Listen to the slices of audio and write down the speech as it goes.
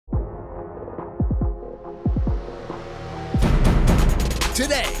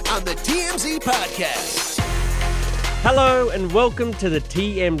Today on the TMZ Podcast. Hello and welcome to the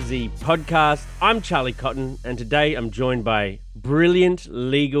TMZ Podcast. I'm Charlie Cotton and today I'm joined by brilliant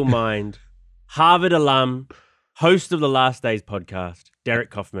legal mind, Harvard alum, host of the Last Days Podcast,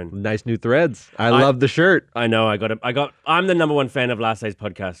 Derek Kaufman. Nice new threads. I love the shirt. I know. I'm the number one fan of Last Days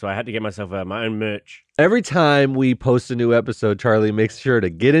Podcast, so I had to get myself my own merch. Every time we post a new episode, Charlie makes sure to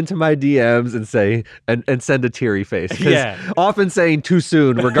get into my DMs and say and send a teary face. Yeah. Often saying too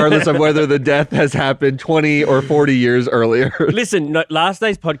soon, regardless of whether the death has happened 20 or 40 years earlier. Listen, Last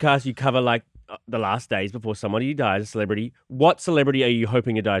Days Podcast, you cover like the last days before somebody dies, a celebrity. What celebrity are you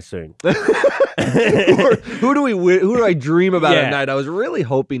hoping to die soon? Who do I dream about Yeah. at night? I was really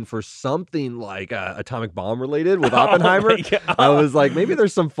hoping for something like atomic bomb related with Oppenheimer. I was like, maybe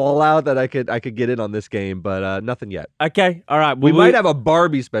there's some fallout that I could get in on this game, but nothing yet. Okay, all right. We might have a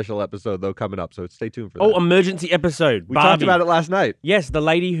Barbie special episode though coming up, so stay tuned for that. Oh, emergency episode. We Barbie. talked about it last night. Yes, the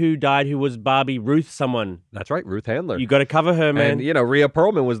lady who died who was Barbie, Ruth someone. That's right, Ruth Handler. You got to cover her, man. And, Rhea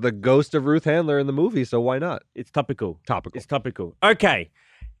Perlman was the ghost of Ruth Handler in the movie, so why not? It's topical. Topical. It's topical. Okay,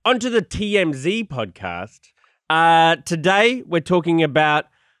 onto the TMZ podcast. Today, we're talking about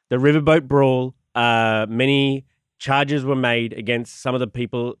the Riverboat Brawl. Many charges were made against some of the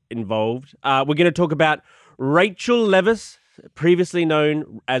people involved. We're going to talk about Rachel Leviss, previously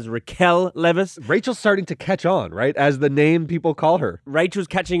known as Raquel Leviss. Rachel's starting to catch on, right? As the name people call her. Rachel's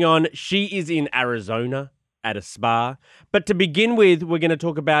catching on. She is in Arizona at a spa. But to begin with, we're going to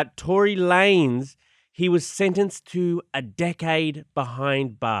talk about Tory Lanez. He was sentenced to a decade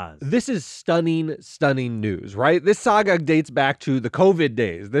behind bars. This is stunning news, right? This saga dates back to the COVID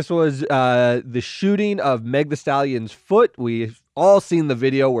days. This was the shooting of Meg Thee Stallion's foot. We've all seen the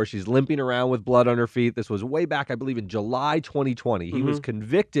video where she's limping around with blood on her feet. This was way back, I believe, in July 2020. He was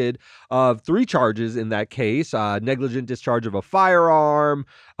convicted of 3 charges in that case: negligent discharge of a firearm,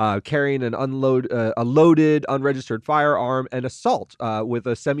 carrying a loaded, unregistered firearm, and assault with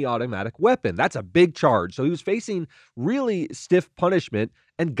a semi-automatic weapon. That's a big charge. So he was facing really stiff punishment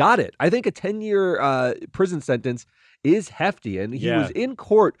and got it. I think a 10-year prison sentence is hefty, and he was in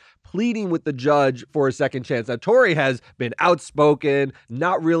court pleading with the judge for a second chance. Now, Tory has been outspoken,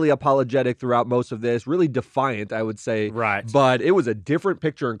 not really apologetic throughout most of this, really defiant, I would say. Right. But it was a different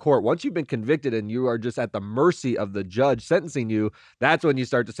picture in court. Once you've been convicted and you are just at the mercy of the judge sentencing you, that's when you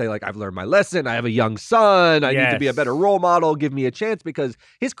start to say, like, I've learned my lesson. I have a young son. I need to be a better role model. Give me a chance, because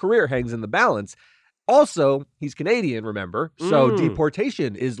his career hangs in the balance. Also, he's Canadian, remember? So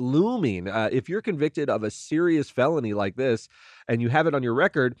deportation is looming. If you're convicted of a serious felony like this and you have it on your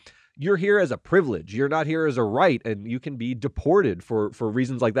record, you're here as a privilege. You're not here as a right, and you can be deported for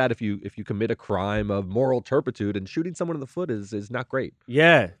reasons like that if you commit a crime of moral turpitude, and shooting someone in the foot is not great.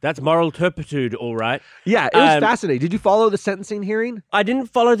 Yeah, that's moral turpitude, all right. Yeah, it was fascinating. Did you follow the sentencing hearing? I didn't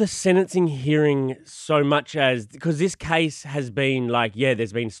follow the sentencing hearing so much because this case has been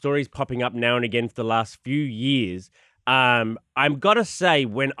there's been stories popping up now and again for the last few years. I'm got to say,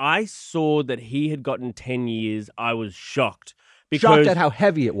 when I saw that he had gotten 10 years, I was shocked. Shocked at how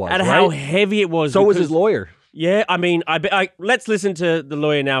heavy it was, how heavy it was. So was his lawyer. Yeah, I mean, let's listen to the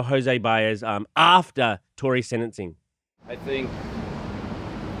lawyer now, Jose Baez, after Tory's sentencing. I think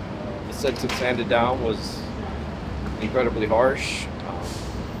the sentence handed down was incredibly harsh.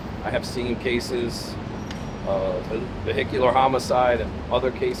 I have seen cases of vehicular homicide and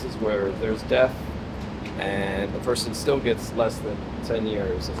other cases where there's death and the person still gets less than 10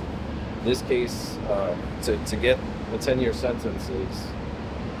 years. In this case, to get a 10-year sentence is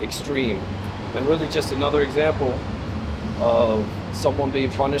extreme, and really just another example of someone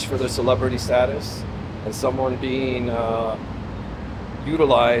being punished for their celebrity status and someone being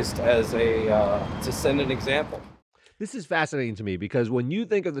utilized as to send an example. This is fascinating to me because when you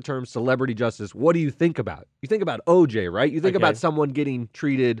think of the term celebrity justice, what do you think about? You think about OJ, right? You think about someone getting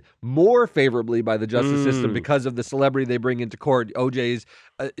treated more favorably by the justice system because of the celebrity they bring into court. OJ's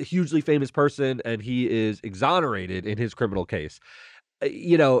a hugely famous person, and he is exonerated in his criminal case.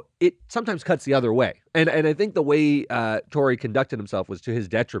 It sometimes cuts the other way. And I think the way Tory conducted himself was to his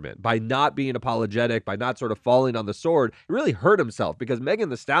detriment. By not being apologetic, by not sort of falling on the sword, he really hurt himself, because Megan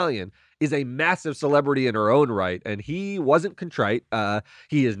Thee Stallion is a massive celebrity in her own right, and he wasn't contrite.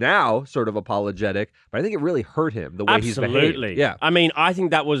 He is now sort of apologetic, but I think it really hurt him the way he's behaved. Absolutely. Yeah. I mean, I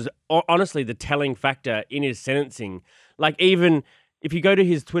think that was honestly the telling factor in his sentencing. Like, even if you go to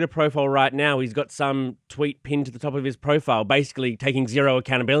his Twitter profile right now, he's got some tweet pinned to the top of his profile, basically taking zero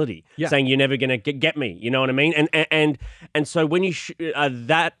accountability, saying you're never going to get me. You know what I mean? And so when you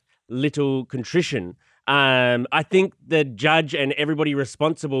that little contrition, I think the judge and everybody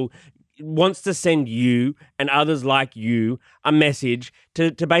responsible wants to send you and others like you a message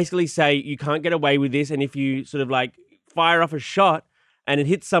to basically say you can't get away with this, and if you sort of like fire off a shot and it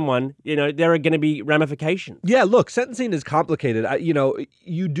hits someone, there are going to be ramifications. Yeah, look, sentencing is complicated.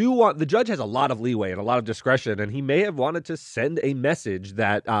 You do want, the judge has a lot of leeway and a lot of discretion, and he may have wanted to send a message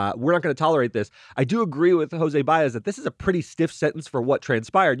that we're not going to tolerate this. I do agree with Jose Baez that this is a pretty stiff sentence for what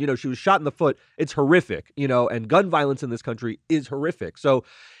transpired. She was shot in the foot. It's horrific, and gun violence in this country is horrific. So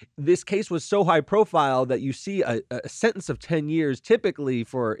this case was so high profile that you see a sentence of 10 years typically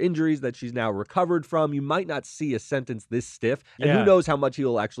for injuries that she's now recovered from. You might not see a sentence this stiff, and who knows how much he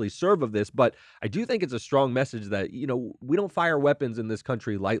will actually serve of this, but I do think it's a strong message that, we don't fire weapons in this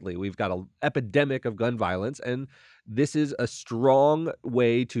country lightly. We've got an epidemic of gun violence, and this is a strong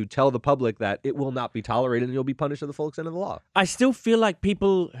way to tell the public that it will not be tolerated and you'll be punished to the full extent of the law. I still feel like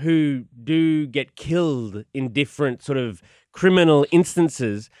people who do get killed in different sort of criminal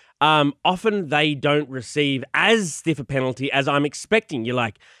instances, often they don't receive as stiff a penalty as I'm expecting. You're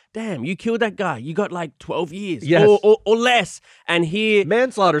like, damn, you killed that guy. You got like 12 years or less. And here...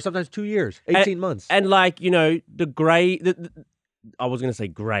 manslaughter, sometimes 2 years, 18 months. And like, the gray... I was going to say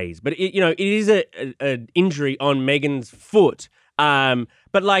graze, but it is an injury on Megan's foot. But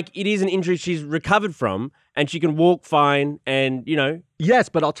like, it is an injury she's recovered from, and she can walk fine, and Yes,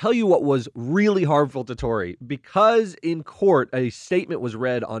 but I'll tell you what was really harmful to Tory, because in court a statement was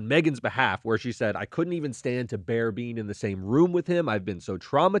read on Megan's behalf where she said, I couldn't even stand to bear being in the same room with him. I've been so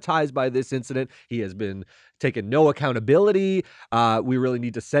traumatized by this incident. He has been taking no accountability. We really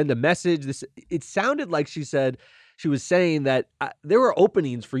need to send a message. It sounded like she was saying that there were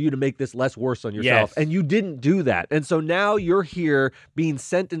openings for you to make this less worse on yourself, and you didn't do that. And so now you're here being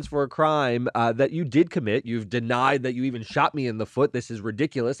sentenced for a crime that you did commit. You've denied that you even shot me in the foot. This is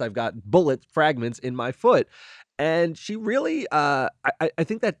ridiculous. I've got bullet fragments in my foot. And she really, I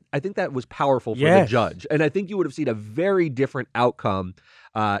think that was powerful for the judge. And I think you would have seen a very different outcome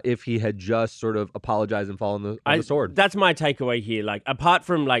if he had just sort of apologized and fallen on the sword. That's my takeaway here. Like, apart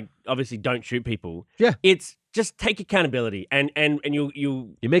from like, obviously don't shoot people. Yeah. It's just take accountability, and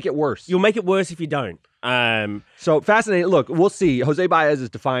you make it worse. You'll make it worse if you don't. So fascinating. Look, we'll see. Jose Baez is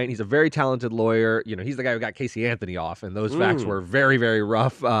defiant. He's a very talented lawyer. He's the guy who got Casey Anthony off, and those facts were very, very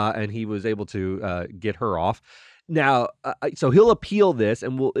rough, and he was able to get her off. Now, so he'll appeal this,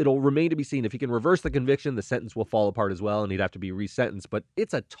 and it'll remain to be seen. If he can reverse the conviction, the sentence will fall apart as well, and he'd have to be resentenced. But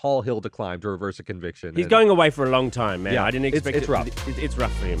it's a tall hill to climb to reverse a conviction. He's going away for a long time, man. Yeah, I didn't expect it's rough. It's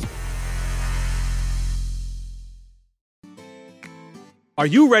rough for him. Are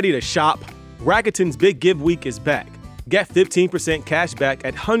you ready to shop? Rakuten's Big Give Week is back. Get 15% cash back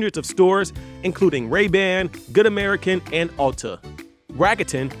at hundreds of stores, including Ray-Ban, Good American, and Ulta.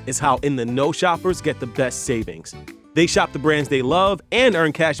 Rakuten is how in-the-know shoppers get the best savings. They shop the brands they love and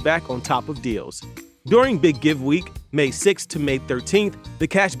earn cash back on top of deals. During Big Give Week, May 6th to May 13th, the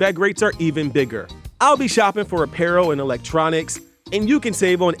cashback rates are even bigger. I'll be shopping for apparel and electronics, and you can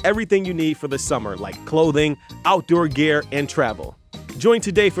save on everything you need for the summer, like clothing, outdoor gear, and travel. Join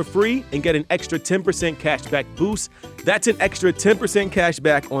today for free and get an extra 10% cashback boost. That's an extra 10%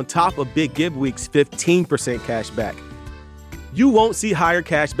 cashback on top of Big Give Week's 15% cashback. You won't see higher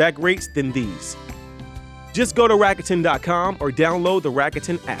cashback rates than these. Just go to Rakuten.com or download the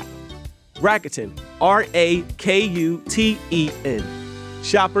Rakuten app. Rakuten, Rakuten.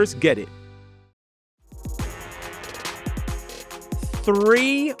 Shoppers get it.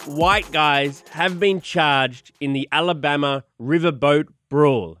 3 white guys have been charged in the Alabama Riverboat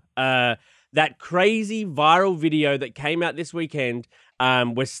Brawl. That crazy viral video that came out this weekend,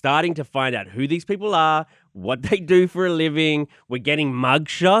 we're starting to find out who these people are, what they do for a living. We're getting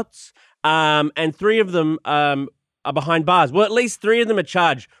mugshots, and 3 of them are behind bars. Well, at least 3 of them are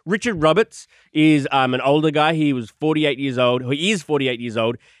charged. Richard Roberts is an older guy. He was 48 years old. He is 48 years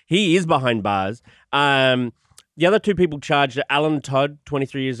old. He is behind bars. The other 2 people charged are Alan Todd,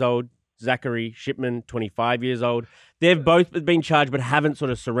 23 years old, Zachary Shipman, 25 years old. They've both been charged but haven't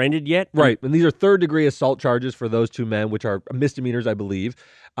sort of surrendered yet. Right, and these are third-degree assault charges for those 2 men, which are misdemeanors, I believe.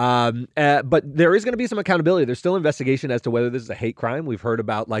 But there is going to be some accountability. There's still investigation as to whether this is a hate crime. We've heard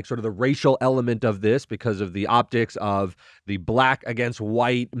about like sort of the racial element of this because of the optics of the black against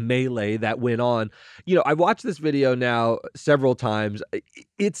white melee that went on. I've watched this video now several times.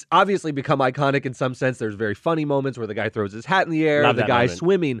 It's obviously become iconic in some sense. There's very funny moments where the guy throws his hat in the air, the guy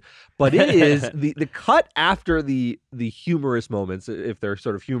swimming. But it is the cut after the humorous moments, if they're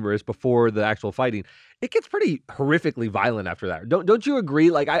sort of humorous before the actual fighting, it gets pretty horrifically violent after that. Don't you agree?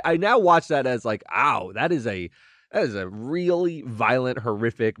 Like I now watch that as like, ow, that is a really violent,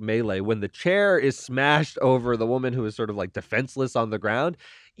 horrific melee. When the chair is smashed over the woman who is sort of like defenseless on the ground,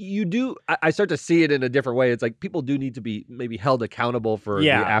 you do. I start to see it in a different way. It's like people do need to be maybe held accountable for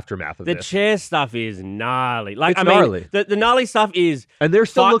the aftermath of the this. chair stuff is gnarly. Like, It's gnarly. The gnarly stuff is, And they're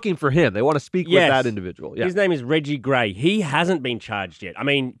still looking for him. They want to speak with that individual. Yeah. His name is Reggie Gray. He hasn't been charged yet. I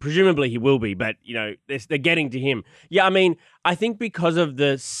mean, presumably he will be, but they're getting to him. Yeah, I mean, I think because of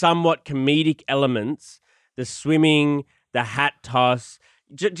the somewhat comedic elements, the swimming, the hat toss.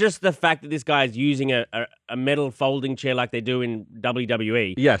 Just the fact that this guy is using a metal folding chair like they do in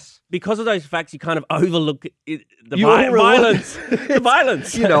WWE. Yes. Because of those facts, you kind of overlook violence. The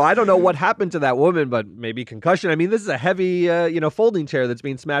violence. I don't know what happened to that woman, but maybe concussion. I mean, this is a heavy, folding chair that's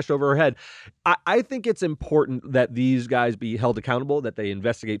being smashed over her head. I think it's important that these guys be held accountable, that they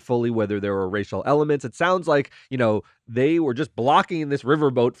investigate fully whether there were racial elements. It sounds like, they were just blocking this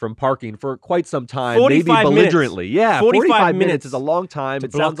riverboat from parking for quite some time, maybe belligerently. Minutes. Yeah, 45 minutes is a long time.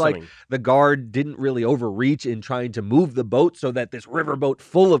 It sounds like something. the guard didn't really overreach in trying to move the boat so that this riverboat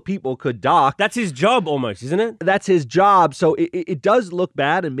full of people could dock. That's his job almost, isn't it? That's his job. So it does look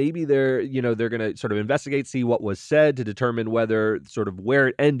bad, and maybe they're going to sort of investigate, see what was said to determine whether sort of where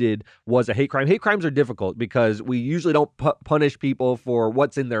it ended was a hate crime. Hate crimes are difficult because we usually don't punish people for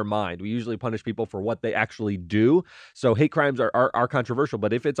what's in their mind. We usually punish people for what they actually do. So hate crimes are controversial,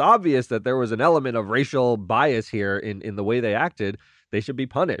 but if it's obvious that there was an element of racial bias here in the way they acted, they should be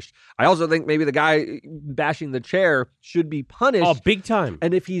punished. I also think maybe the guy bashing the chair should be punished. Oh, big time.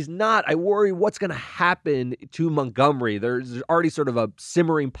 And if he's not, I worry what's going to happen to Montgomery. There's already sort of a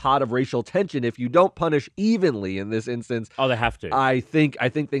simmering pot of racial tension. If you don't punish evenly in this instance, they have to. I think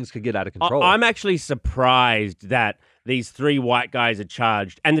things could get out of control. I'm actually surprised that these 3 white guys are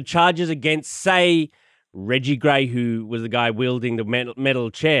charged, and the charges against, say, Reggie Gray, who was the guy wielding the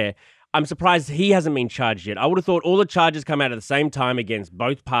metal chair, I'm surprised he hasn't been charged yet. I would have thought all the charges come out at the same time against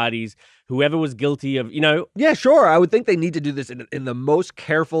both parties, whoever was guilty of, Yeah, sure. I would think they need to do this in the most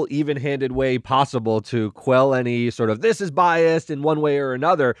careful, even-handed way possible to quell any sort of this is biased in one way or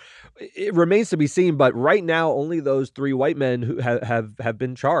another. It remains to be seen, but right now only those 3 white men who have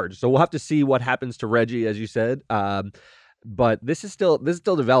been charged. So we'll have to see what happens to Reggie, as you said. But this is still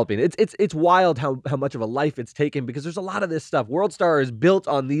developing. It's wild how much of a life it's taken because there's a lot of this stuff. World Star is built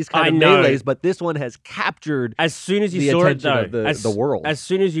on these kind of melees, but this one has captured as soon as you the saw it attention though, of the world. As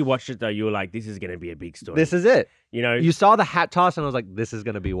soon as you watched it though, you were like, this is going to be a big story. This is it. You saw the hat toss and I was like, this is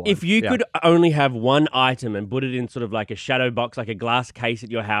going to be one. If you could only have one item and put it in sort of like a shadow box, like a glass case at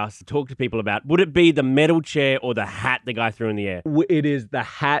your house to talk to people about, would it be the metal chair or the hat the guy threw in the air? It is the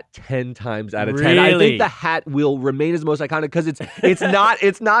hat 10 times out of 10. Really? I think the hat will remain as most iconic because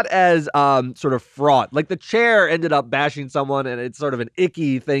it's not as sort of fraught. Like the chair ended up bashing someone and it's sort of an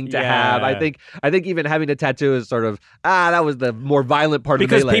icky thing to have. I think even having a tattoo is sort of, that was the more violent part of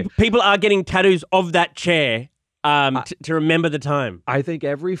the melee. Because people are getting tattoos of that chair. To remember the time. I think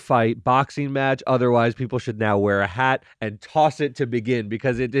every fight, boxing match, otherwise, people should now wear a hat and toss it to begin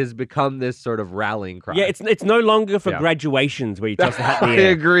because it has become this sort of rallying cry. Yeah, it's no longer for graduations where you toss the hat in the air.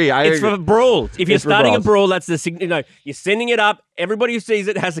 I agree. It's for brawls. If you're starting a brawl, that's the you're sending it up. Everybody who sees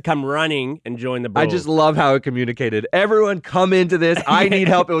it has to come running and join the brawl. I just love how it communicated. Everyone come into this. I need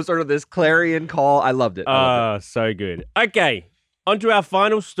help. It was sort of this clarion call. I loved it. So good. Okay, on to our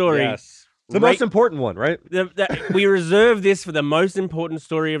final story. Yes. The most important one, right? We reserve this for the most important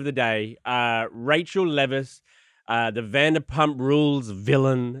story of the day. Rachel Leviss, the Vanderpump Rules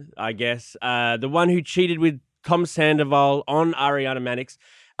villain, I guess. The one who cheated with Tom Sandoval on Ariana Mannix.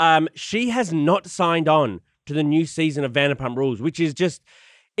 She has not signed on to the new season of Vanderpump Rules, which is just...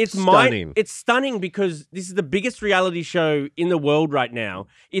 It's stunning. It's stunning because this is the biggest reality show in the world right now.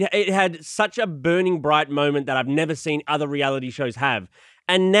 It had such a burning bright moment that I've never seen other reality shows have.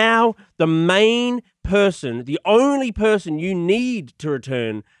 And now the main person, the only person you need to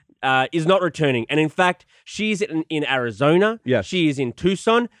return is not returning. And in fact, she's in Arizona. Yes. She is in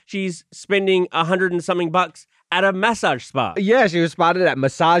Tucson. She's spending $100 and something at a massage spa. Yeah, she was spotted at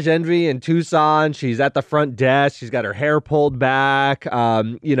Massage Envy in Tucson. She's at the front desk. She's got her hair pulled back.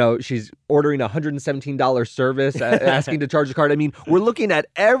 She's ordering a $117 service, asking to charge the card. I mean, we're looking at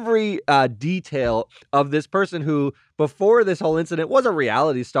every detail of this person who, before this whole incident, was a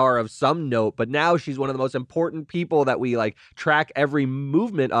reality star of some note, but now she's one of the most important people that we track every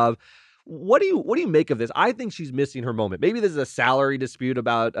movement of. What do you make of this? I think she's missing her moment. Maybe this is a salary dispute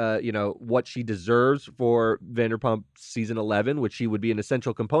about what she deserves for Vanderpump season 11, which she would be an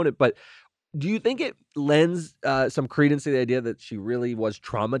essential component. But do you think it lends some credence to the idea that she really was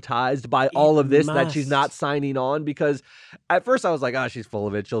traumatized by all of this, that she's not signing on? Because at first I was like, she's full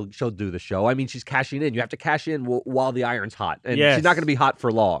of it. She'll do the show. I mean, she's cashing in. You have to cash in while the iron's hot, and she's not going to be hot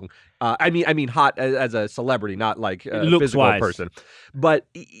for long. I mean, hot as a celebrity, not like a Looks physical wise. person. But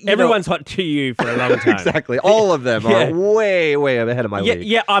Everyone's hot to you for a long time. Exactly. All of them are way ahead of my league.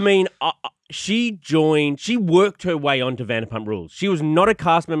 Yeah, I mean, she worked her way onto Vanderpump Rules. She was not a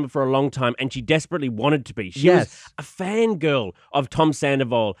cast member for a long time, and she desperately wanted to be. She was a fangirl of Tom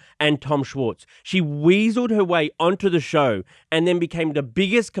Sandoval and Tom Schwartz. She weaseled her way onto the show and then became the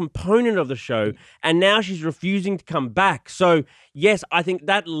biggest component of the show, and now she's refusing to come back. So, yes, I think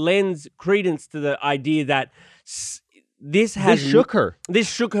that lends credence to the idea that this shook her. This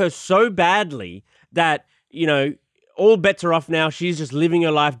shook her so badly that, all bets are off now. She's just living her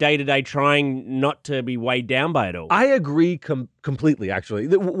life day to day, trying not to be weighed down by it all. I agree completely, actually.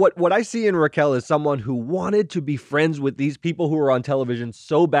 What I see in Raquel is someone who wanted to be friends with these people who are on television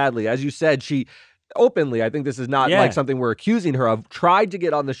so badly. As you said, she openly, I think this is not like something we're accusing her of, tried to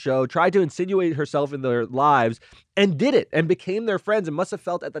get on the show, tried to insinuate herself in their lives, and did it, and became their friends, and must have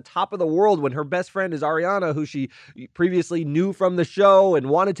felt at the top of the world when her best friend is Ariana, who she previously knew from the show and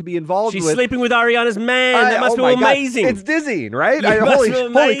wanted to be involved with. She's sleeping with Ariana's man. That must feel amazing. God. It's dizzying, right?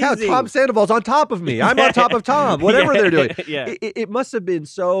 Holy cow, Tom Sandoval's on top of me. I'm on top of Tom. Whatever they're doing. Yeah. It must have been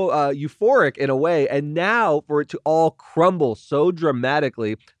so euphoric in a way, and now for it to all crumble so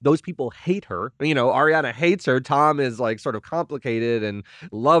dramatically, those people hate her. Ariana hates her. Tom is like sort of complicated and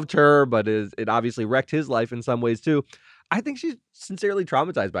loved her, but it obviously wrecked his life in some ways too. I think she's sincerely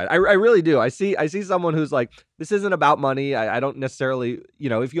traumatized by it. I really do. I see someone who's like, this isn't about money. I don't necessarily,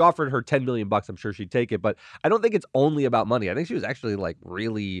 if you offered her $10 million, I'm sure she'd take it. But I don't think it's only about money. I think she was actually like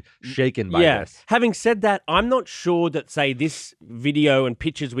really shaken by this. Having said that, I'm not sure that, say, this video and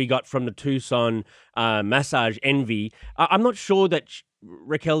pictures we got from the Tucson massage envy, I'm not sure that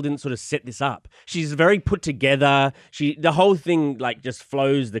Raquel didn't sort of set this up. She's very put together. The whole thing like just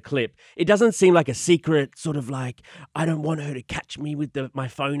flows the clip. It doesn't seem like a secret sort of like, I don't want her to catch me with my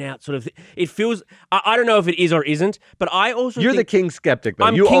phone out sort of thing. It feels, I don't know if it is or isn't, but I also You're the king skeptic though.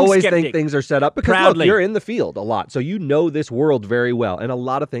 You always think things are set up because look, you're in the field a lot. So you know this world very well and a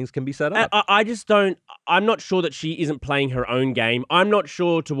lot of things can be set up. I'm not sure that she isn't playing her own game. I'm not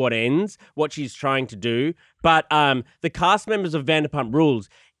sure to what ends, what she's trying to do. But the cast members of Vanderpump Rules,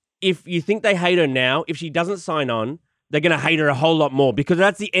 if you think they hate her now, if she doesn't sign on, they're going to hate her a whole lot more because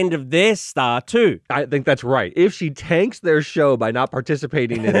that's the end of their star too. I think that's right. If she tanks their show by not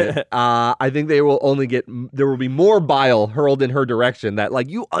participating in it, I think there will be more bile hurled in her direction that like,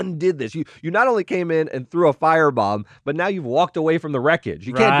 you undid this. You not only came in and threw a firebomb, but now you've walked away from the wreckage.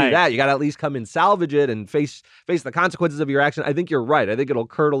 You can't do that. You got to at least come and salvage it and face the consequences of your action. I think you're right. I think it'll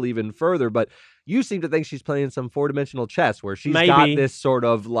curdle even further, but you seem to think she's playing some four-dimensional chess where she's got this sort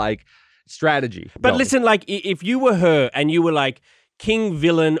of like strategy. But listen, like if you were her and you were like king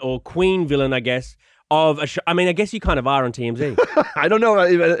villain or queen villain, I guess, of a show. I mean, I guess you kind of are on TMZ. I don't know.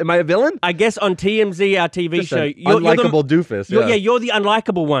 Am I a villain? I guess on TMZ, our TV just show. You're unlikable doofus. You're the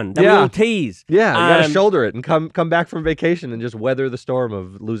unlikable one that we all tease. Yeah, you got to shoulder it and come back from vacation and just weather the storm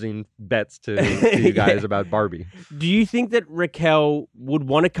of losing bets to you guys about Barbie. Do you think that Raquel would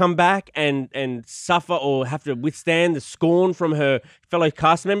want to come back and suffer or have to withstand the scorn from her fellow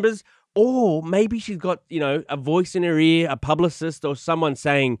cast members? Or maybe she's got, a voice in her ear, a publicist or someone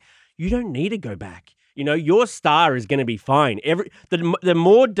saying, you don't need to go back. Your star is going to be fine. The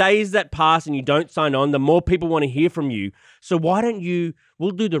more days that pass and you don't sign on, the more people want to hear from you. So why don't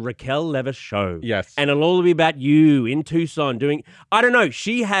we'll do the Raquel Levis show. Yes. And it'll all be about you in Tucson doing, I don't know.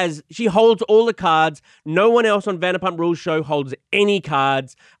 She holds all the cards. No one else on Vanderpump Rules show holds any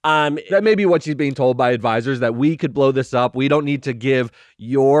cards. That may be what she's being told by advisors, that we could blow this up. We don't need to give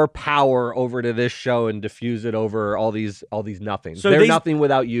your power over to this show and diffuse it over all these nothings. So they're nothing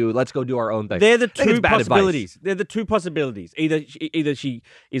without you. Let's go do our own thing. They're the two possibilities. They're the two possibilities. Either she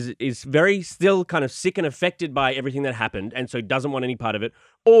is very still kind of sick and affected by everything that happened and so doesn't want any part of it,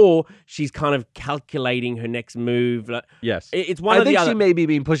 or she's kind of calculating her next move. Yes. It's one or the other. I think she may be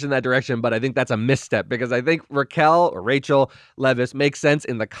being pushed in that direction, but I think that's a misstep because I think Raquel or Rachel Levis makes sense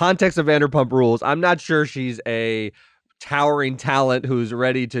in the context of Vanderpump Rules. I'm not sure she's a towering talent who's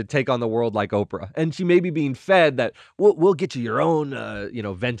ready to take on the world like Oprah. And she may be being fed that we'll get you your own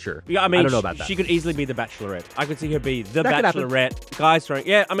venture. Yeah, I mean, I don't know about that. She could easily be the Bachelorette. I could see her be the Bachelorette. Guys throwing,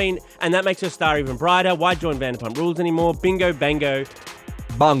 and that makes her star even brighter. Why join Vanderpump Rules anymore? Bingo, bango.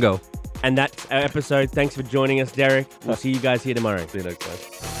 Bongo. And that's our episode. Thanks for joining us, Derek. We'll see you guys here tomorrow. See you next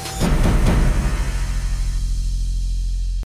time.